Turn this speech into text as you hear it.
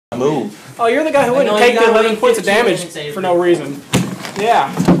Move. Oh, you're the guy who wouldn't take the 11 points of damage for no reason. Yeah.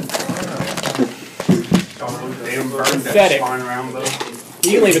 Pathetic.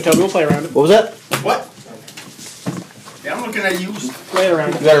 You can leave it, Toby. We'll play around it. What was that? What? Yeah, I'm looking at you. Play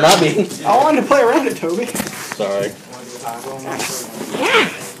around it. You better not be. I wanted to play around it, Toby. Sorry.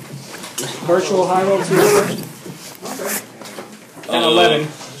 Virtual high roll first. At 11.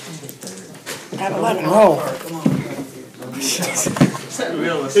 At 11. Roll.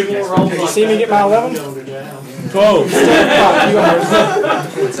 Did you see me get my 11? 12. Is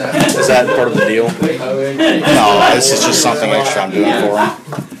that part of the deal? No, this is just something extra I'm doing for him.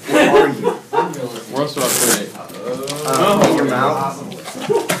 Where are you? Where else do I put it? In your mouth.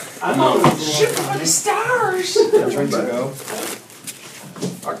 Oh, shit for the stars! Drinks go.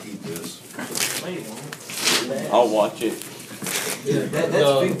 I'll keep this. I'll watch it.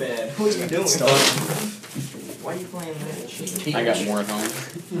 That's big bad. What are you doing? Why are you playing that? I got more at home.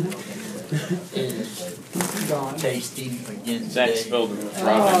 Tasty again. Zach spilled it.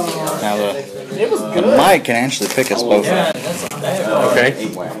 Now It was good. Mike can actually pick us both up. Okay.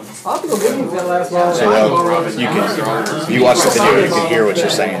 I'll have to go get you for that last ball. So you can, if you watch the video, you can hear what you're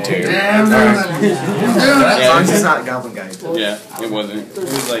saying too. As long as it's not Goblin Guy. Yeah, it wasn't. It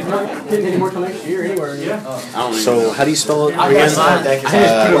was like, Getting any more till next year anywhere. Yeah. I don't even So know. how do you spell it again?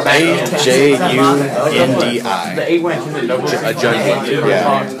 AJUNDI. The 8 went to the double. A judgment.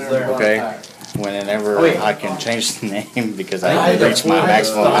 Yeah. Okay. Whenever I can change the name because I haven't reached my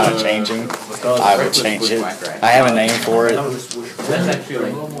maximum amount of changing, I would change it. I have a name for it. That's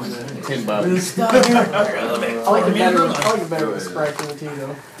actually like $10. I like it better with Sprite than the tea,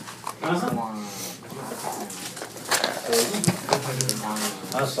 though.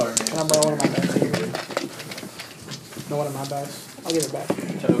 I'll start. Can I borrow one of my dice? No, one of my dice. I'll give it back.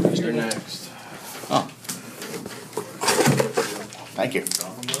 Toby, you're next. Oh. Thank you.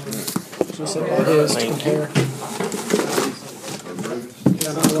 She said that is to compare.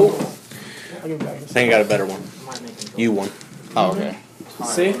 Cool. I'll give it back. I think I got a better one. You won. Oh, okay.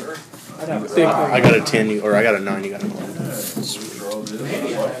 See? I'd have a big I got a 10, or I got a 9, you got a 9.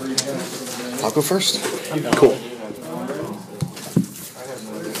 I'll go first. Cool.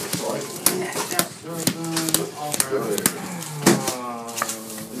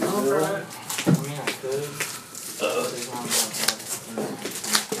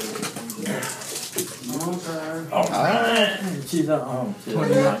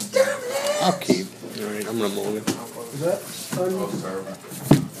 I'll keep. Alright, I'm gonna mold it. Is that fun?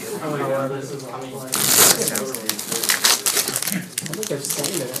 Oh my god, this is awful. I think they're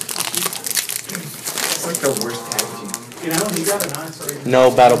staying there. It's like the worst packaging. You know, you got a nice right.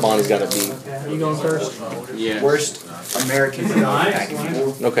 No, Battle Bond has got to be. Are you going first? Yeah. Worst American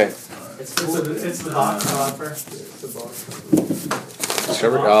packaging. Okay. It's the box offer.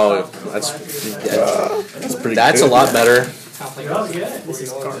 Oh, that's pretty. That's a lot better. This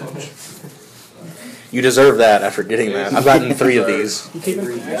is garbage. You deserve that after getting that. I've gotten 3 of these. You keep it?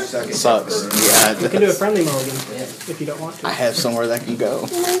 It sucks. Yeah. You can do a friendly mulligan if you don't want to. I have somewhere that can go.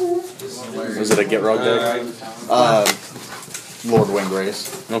 Was it a Get Rug deck? Lord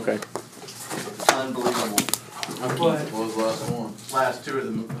Winggrace. Okay. Unbelievable. What was the last one? Last two of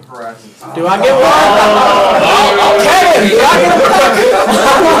the horizon. Do I get one? Okay! Do I get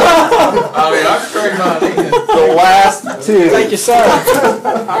Oh, yeah, I'm straight about The last 2. Thank you, sir.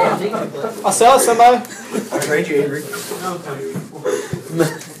 I'll sell it to somebody. I'll trade you, Avery.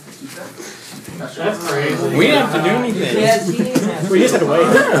 That's crazy. We didn't have to do anything. We just had to wait.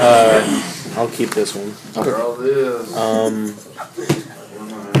 I'll keep this one. All this.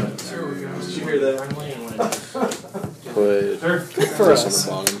 Did you hear that? Put For this us.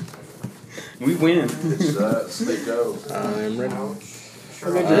 on the We win. bottom. I'm ready. How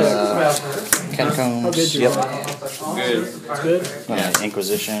good you Catacombs. How good you Yep. Good. It's good.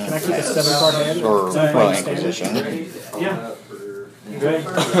 Inquisition. Can I keep a 7-card hand? Or, Is that well, standard? Inquisition. Yeah. You good?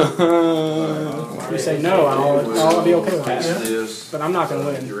 You say no, I'll be okay with that. But I'm not going to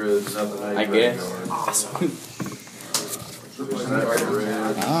win. I guess.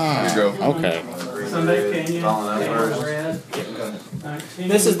 Ah, Here you go. okay. Sunday Canyon.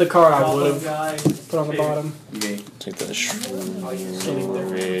 This is the card I would have put on the bottom. Okay. Take the yeah,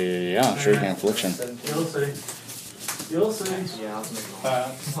 Shuriken Affliction. You'll see. You'll see.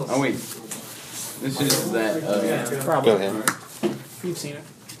 Oh, wait. This is that, Probably. Go ahead. You've seen it.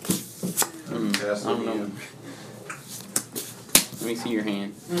 I don't know. Let me see your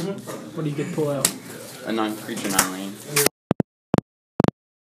hand. What do you get to pull out? A 9-creature 9-lane.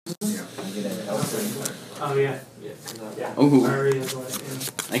 Oh, yeah. Oh, Already is like,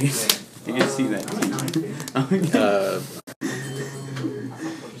 I can see that.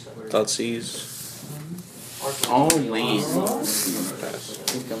 Thoughtseize. Oh, land. Pass. I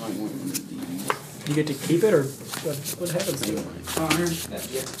think I might want one of these. You get to keep it, or what happens to it?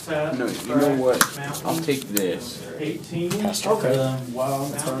 No, you know what? I'll take this. 18. Pass. Okay. Wow.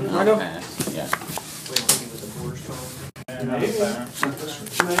 That's fine. I'll I go. pass. Yeah.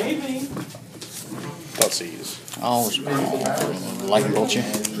 Maybe. Thoughtseize. Oh, lightning bolt you.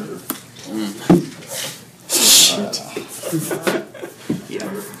 Shit.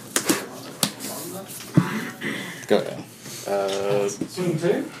 Go ahead. Swing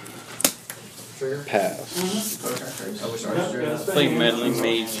 2. Pass. Play meddling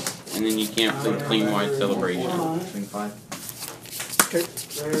mage, and then you can't play clean white celebration. Okay.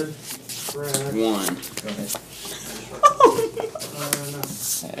 One.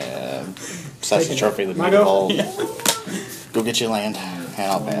 That's the trophy that My we go? all. Go get your land, and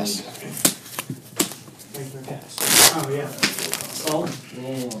I'll pass. Oh, yeah. Salt.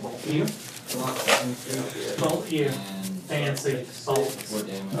 You. Salt here. Fancy. Salt.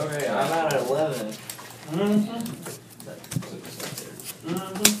 Okay, I'm at 11.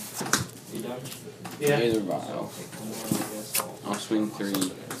 You done? Yeah. Either vial. I'll swing 3.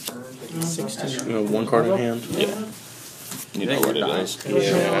 16. One card in hand. Yeah. You know what it is.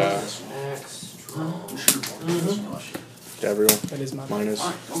 Yeah. Gabriel. That is my Minus.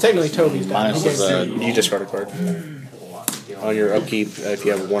 It's technically Toby's die. Minus He gave is, me- You discard a card. On your upkeep, if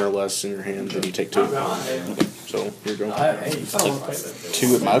you have 1 or less in your hand, then you take 2. So, here you go. Oh, okay.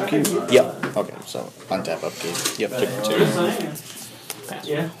 2 with my upkeep? Yep. Okay, so untap upkeep. Yep. Took 2.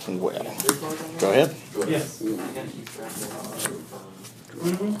 Yeah. Well, go ahead. Yes.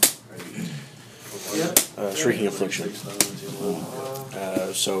 Shrieking Affliction.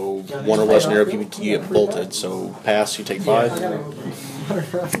 So, 1 or less in your upkeep, you get bolted. So, pass, you take 5.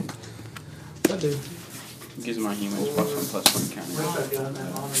 That dude. Gives my humans +1/+1 counter.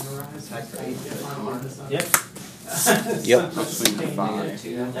 Yep. Yep. I'll swing 5.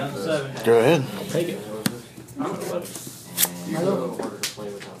 Go ahead. Take it.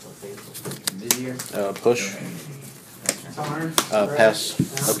 Push. Pass.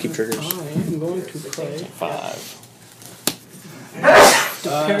 Upkeep triggers. I am going to play 5.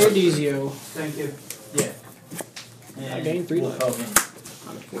 Paradisio. Thank you. Yeah. I gained 3 life.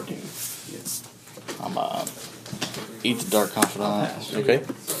 Okay. I'm eat the Dark Confidant. Okay. I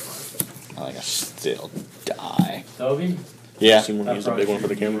think I still die. Toby? Yeah. See one, use the big one for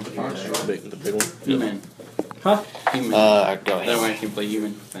the camera. The big one. Human. Huh? Human. Go That ahead. way I can play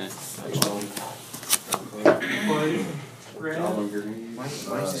human. All of your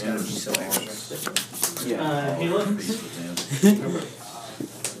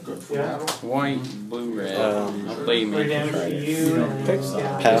yeah. White, blue, red. I'll play me.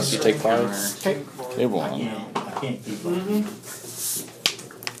 Pass, you take 5. Okay. Good one. I can't keep up.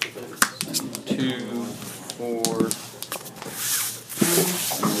 2, 4,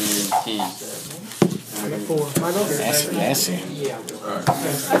 and then 10. I got 4. My go. Nasty.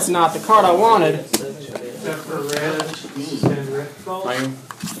 That's not the card I wanted. Are you?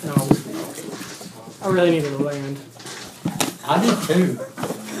 No. I really needed a land. I did too.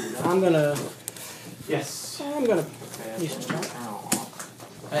 I'm gonna. Yes. I'm gonna use some strike.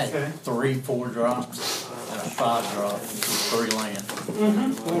 I had 3, 4 drops, 5 drops, 3 land.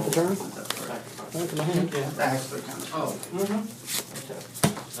 Land for turn. Land for my hand.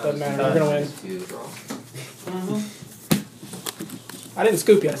 Doesn't matter. You're gonna win. I didn't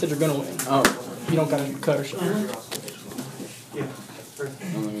scoop you. I said you're gonna win. Oh. You don't gotta cut or something.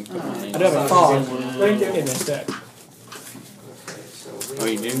 Let me put my I name. do have a fog in this deck. Oh,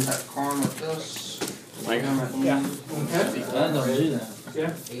 you do? Like, Yeah. I don't do that.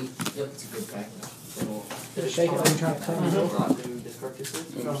 Yeah. Shake it like you're trying to cut it.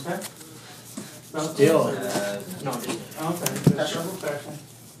 Still.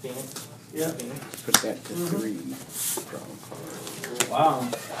 Yeah. put that to 3. Wow.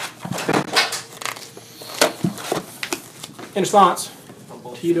 In response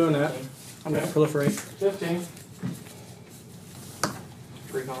to you doing that, I'm gonna proliferate. 15.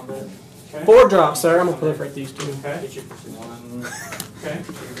 3 combat. 4 drops, sir. I'm gonna proliferate these 2. Okay. Okay.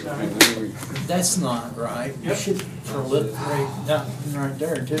 That's not right. You should proliferate that one right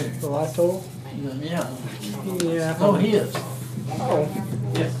there too. The life total? Yeah. Yeah. Oh, he is. Oh.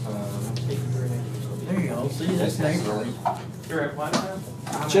 Yes. There you go. See, that's neighborly.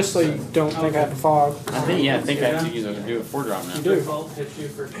 Just so you don't think I have a fog. I think I have to use it to do a 4-drop now. You do.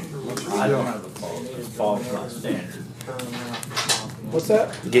 I don't have a fog. Fog's not standard. What's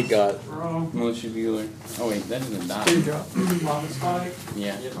that? Get got. Militia Bueller. Oh wait, that doesn't die. 2 drop.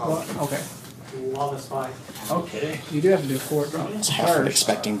 Yeah. Okay. Lava spike. Okay. You do have to do a 4 drop. I was half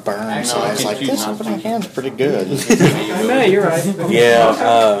expecting burn, so I was like, this opening hand's pretty good. I know, you're right.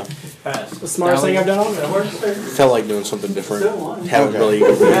 Yeah, The smartest thing I've done all day. felt like doing something different.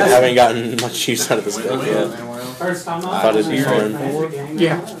 Haven't gotten much use out of this deck yet. First time I Thought it'd be fun.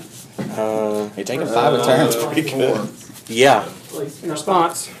 Yeah. You're taking 5 a turn, it's pretty good. Yeah. In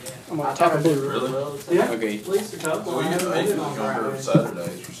response, I'm going to tap a blue. Really? Yeah. Okay. At least a couple. Well, you have Avery on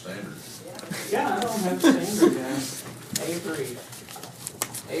Saturdays for standard. Yeah, I don't have standard, guys. Avery.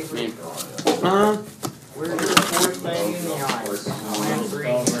 Avery. Where's your fourth thing in the ice?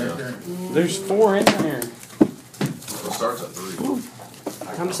 There's 4 in there. It starts at 3.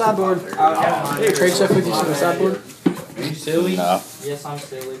 I'm a sideboard. Hey, trade stuff with you on the sideboard? Are you silly? No. Yes, I'm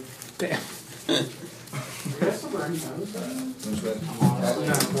silly. Damn.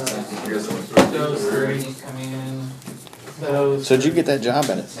 Those three come in. So did you get that job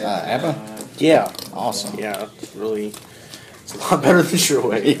at ABBA? Yeah. Awesome. Yeah, it's a lot better than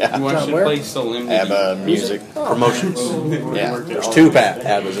Sherway. Yeah. You want where? to play so limited? ABBA music. Promotions. Yeah. There's 2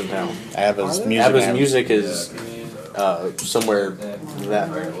 ABBAs in town. ABBA's music. ABBA's music is somewhere that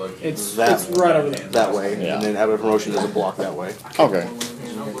It's That- right over there. that way, Yeah. and then ABBA Promotion is a block that way. Okay.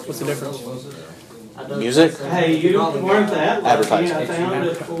 What's the difference? Music? Hey, you weren't that lucky. Advertising. I found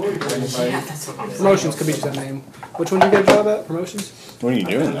it for you. Yeah, that's what I'm saying. Promotions could be just a name. Which one did you get a job at? Promotions? What are you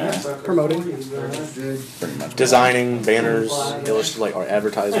doing there? Promoting. Pretty much. Designing banners, like or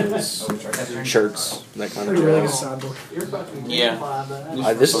advertisements, shirts, that kind of Pretty really good jazz. sideboard.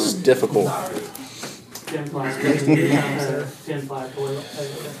 Yeah. This is difficult.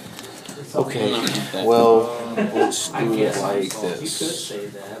 Okay, well, let's do it like You could this. say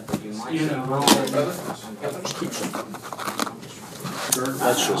that, but you might be know. wrong.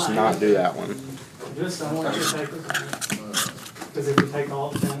 Let's just not do that one. Just I want you to take it. Because if you take all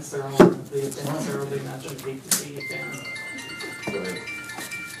the fence, they're on the fence, there will be nothing to keep the seed down.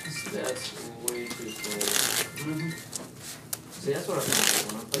 That's way too slow. See, that's what I'm thinking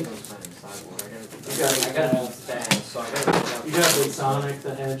when I'm thinking of signing sideboard. I gotta move fast, so I gotta. You gotta be Sonic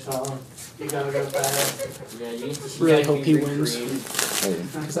the Hedgehog. You gotta go fast. Yeah, you Really gotta hope be he pretty wins.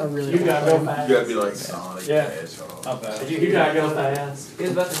 creative. Because I really You gotta go You fast. gotta be like Sonic. Yeah. Hedgehog. You gotta go fast. He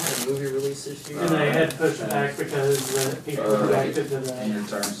was about to have a movie release this year. And they had to push it back because the people reacted to And the your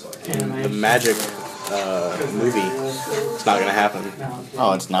turn's like. The animation. Magic movie, it's not gonna happen.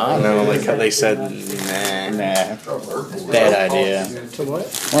 Oh, it's not? No, they said nah. Nah. Bad idea. To what?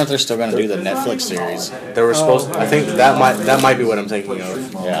 Wonder if they're still gonna do the Netflix series. They were supposed. I think that might be what I'm thinking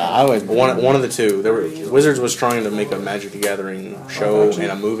of. Yeah, I would. One of the two. Wizards was trying to make a Magic the Gathering show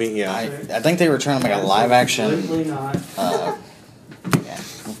and a movie. Yeah. I think they were trying to make a live action. Absolutely not. Yeah.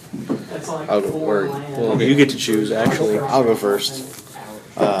 That's like I'll go. four Or, land. well, you get to choose. Actually, I'll go first.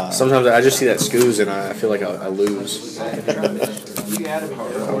 sometimes I just see that scoos and I feel like I lose. You gotta be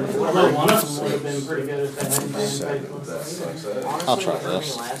careful. Although one of them would have been pretty good if they hadn't been faithless. I'll try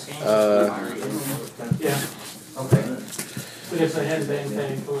this. Yeah. Okay. But if they hadn't been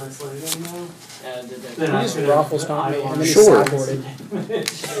faithless, then You I just could raffle have. stomp me, and then Sure. sideboarded.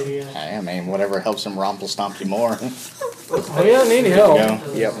 Hey, I mean, whatever helps them rumple stomp you more. Oh, you don't need any help. Go.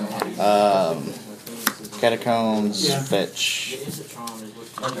 Yep. Catacombs, Yeah. fetch.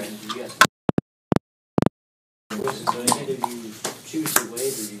 Choose to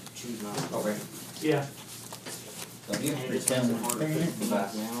wait or you choose not to. Okay. Yeah, And it just makes it harder to pick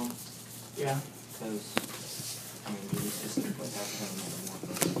back now, yeah. because, I mean, you just simply have to have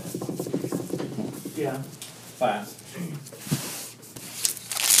another one. Yeah. Fast.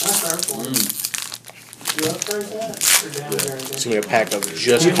 That's our one. You upgrade that or down there? It's gonna be a pack of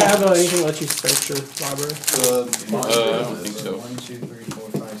just Do you have cards. anything that lets you search your library? I don't think so. 1, 2, 3, 4,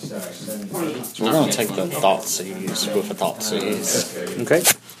 5, 6, 7, 8. So we're gonna take the thought seeds with a thought seeds. Okay.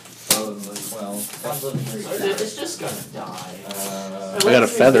 12. It's just gonna die. I got a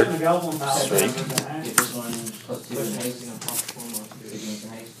feather. Sweet. Get this one plus 2 in haste, and plus 4 more 2 against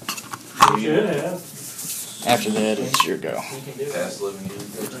haste. You should have. After that, it's your go. You can do it. Past living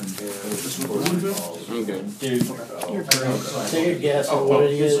I'm good. Dude, take a guess on what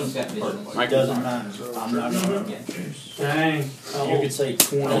it is. Mike, Doesn't matter. I'm not gonna get yours. Dang. You could say That's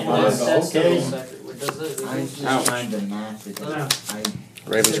 25. Okay. Ouch.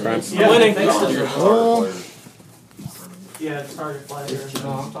 Raven's Crime. Yeah, Winning. Yeah, it's target player. No,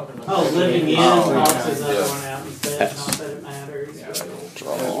 I'm talking about. Oh, living in Oh, boxes yeah. that one out instead, not that it matters.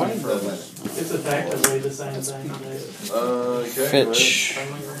 It's effectively the same thing. Okay. Fetch.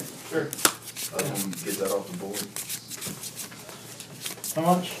 Sure. Get that off the board. How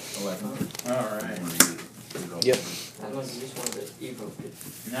much? 11. Alright. Yep.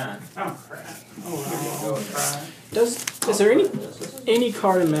 Nah. Oh crap. Oh, is there any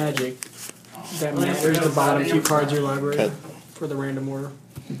card in Magic that matters the bottom few cards of your library for the random order?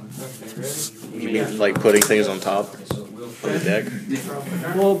 You mean like putting things on top of the deck?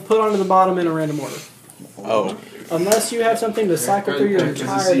 Well, put onto the bottom in a random order. Oh. Unless you have something to cycle through your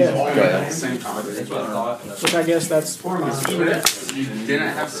entire deck. Which I guess that's Didn't I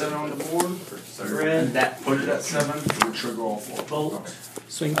have 7 on the board? Red. That put it at 7. It would trigger all 4. Bolt.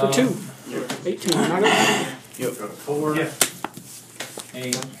 Swing for 2. 18. Not good. Yep. 4. Yeah.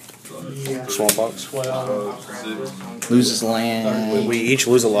 8. Smallpox. 12. Loses land. We each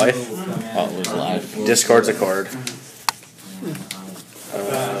lose a life. Oh, lose life. Discards a card.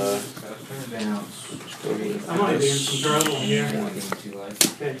 I might be in some trouble here.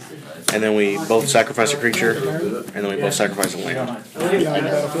 And then we both sacrifice a creature, and then we both sacrifice a land.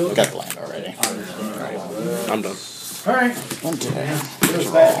 Got the land already. I'm done. Alright. One, two.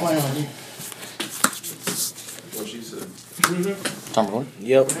 Here's that plan. What she said. Tumberland.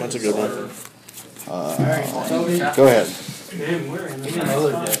 Yep, that's a good one. Go ahead. Damn, we're in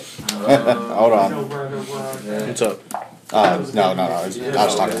Hold on. What's up? No. I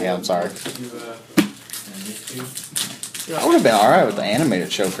was talking to him. Sorry. I would have been alright with the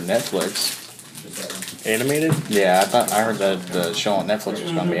animated show for Netflix. Animated? Yeah, I heard that the show on Netflix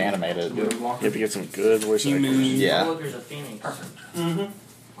was going to be animated. You have to get some good voice actors. Yeah.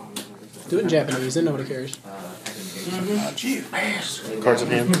 Do it in Japanese, then nobody cares. Cards in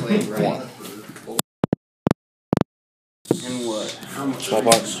hand? One. And what? How much?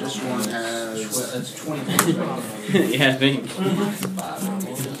 Smallpox. This one has. That's 20. Yeah, I think.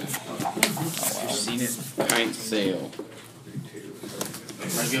 You've seen it. Pint sale.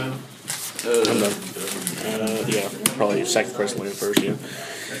 I go. I'm done. Yeah, probably sacrifice land first, yeah.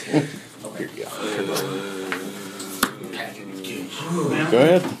 Here you go. Go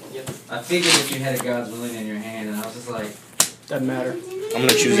ahead. I figured if you had a God's Willing in your hand, and I was just like, Doesn't matter. I'm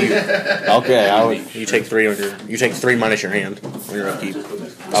gonna choose you. Okay, I would. You take 3 on your. You take 3 minus your hand on your upkeep.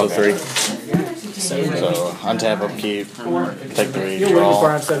 So 3. So untap, upkeep, take 3, You're waiting for I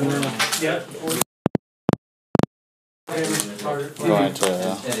draw. have 7 now. Yep. Going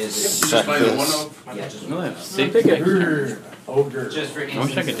to set this. We'll have 6. Pick it. Ogre. just for I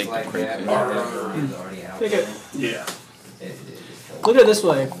wish I could take the crit. Pick it. Yeah. Look at it this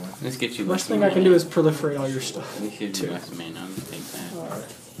way. Let's get you Worst less thing I can do is proliferate all your stuff. We should do less mana. I think that.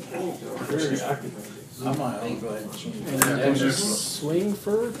 I might go ahead and change And then just swing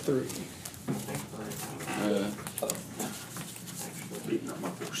for 3.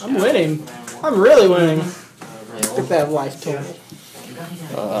 I'm winning. I'm really winning. Look at that life total.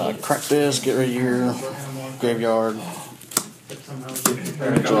 Crack this, get rid of your graveyard.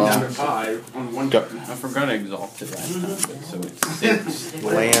 Draw. 5 on one. Go. I forgot to exalt it last time, so it's 6.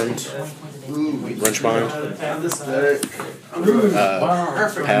 Land. Wrenchbind.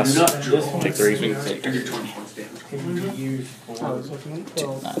 Pass. Take 3. I do 20 points damage. I was looking at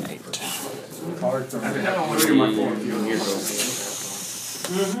 12. 9, 8. Look at my form. Here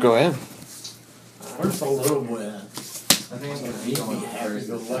goes. Go ahead. Where's a little win? He'd be happy to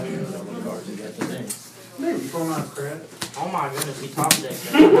go lucky with all the cards he got today. Maybe 4 months credit. Oh my goodness, he top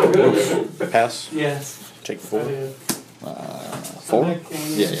decked. Pass. Yes. Take 4. 4?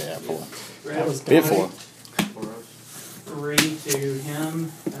 Yeah, 4. That was Be it 4. 3 to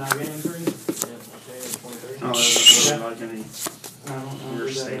him, and I gave him 3. Oh, that's not like any. I don't know.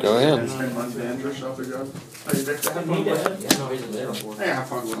 Go ahead. Spend money to enter shop they got. Oh, you picked that? He did. Yeah, no, he's available. Yeah, have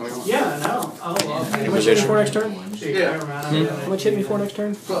fun with it. Yeah, I know. Oh, well. How much hit me Position. for next turn? Yeah. Never mind. How much hit me for next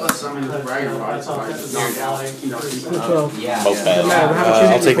turn? Plus, I mean, the bragging rights, like, you know, 12. Yeah. Both Doesn't matter. How much I'll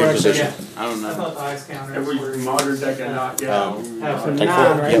hit me take for your next turn? position. I don't I know. thought the ice counter every modern deck and not, yeah. have for Take 9 4.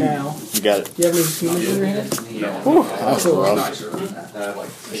 right Yep. now. You got it. Do you have any humans in your hand? Whew, that was rough.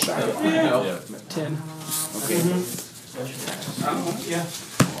 10. Yeah.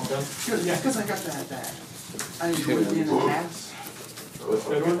 Yeah, because I got that. I enjoyed being in the past. I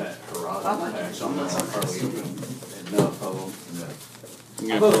like it. So I'm not I'm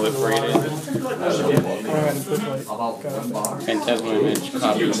gonna proliferate it. Phantasmal Image,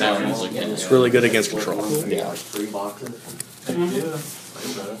 copy sounds again. It's really good against control. Yeah.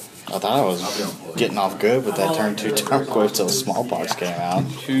 I thought I was getting off good with that turn 2 turquoise till smallpox came out.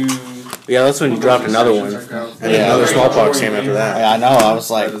 2. Yeah, that's when you dropped another one. And then Yeah. another smallpox came after that. Yeah, I know. I was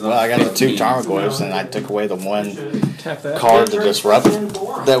like, well, I got the 2 turquoise and I took away the 1 Tap that. card to disrupt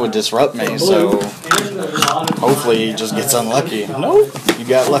that would disrupt me. So hopefully he just gets unlucky. Nope, you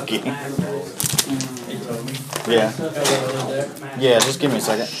got lucky. Yeah. Yeah, just give me a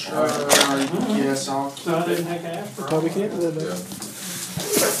second. Yes, I'll. Probably can't do that.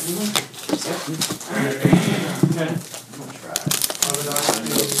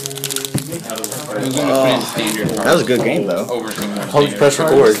 That was a good game, though. Hold press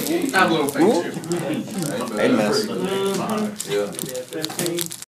record. Have a little thing too. 8 minutes.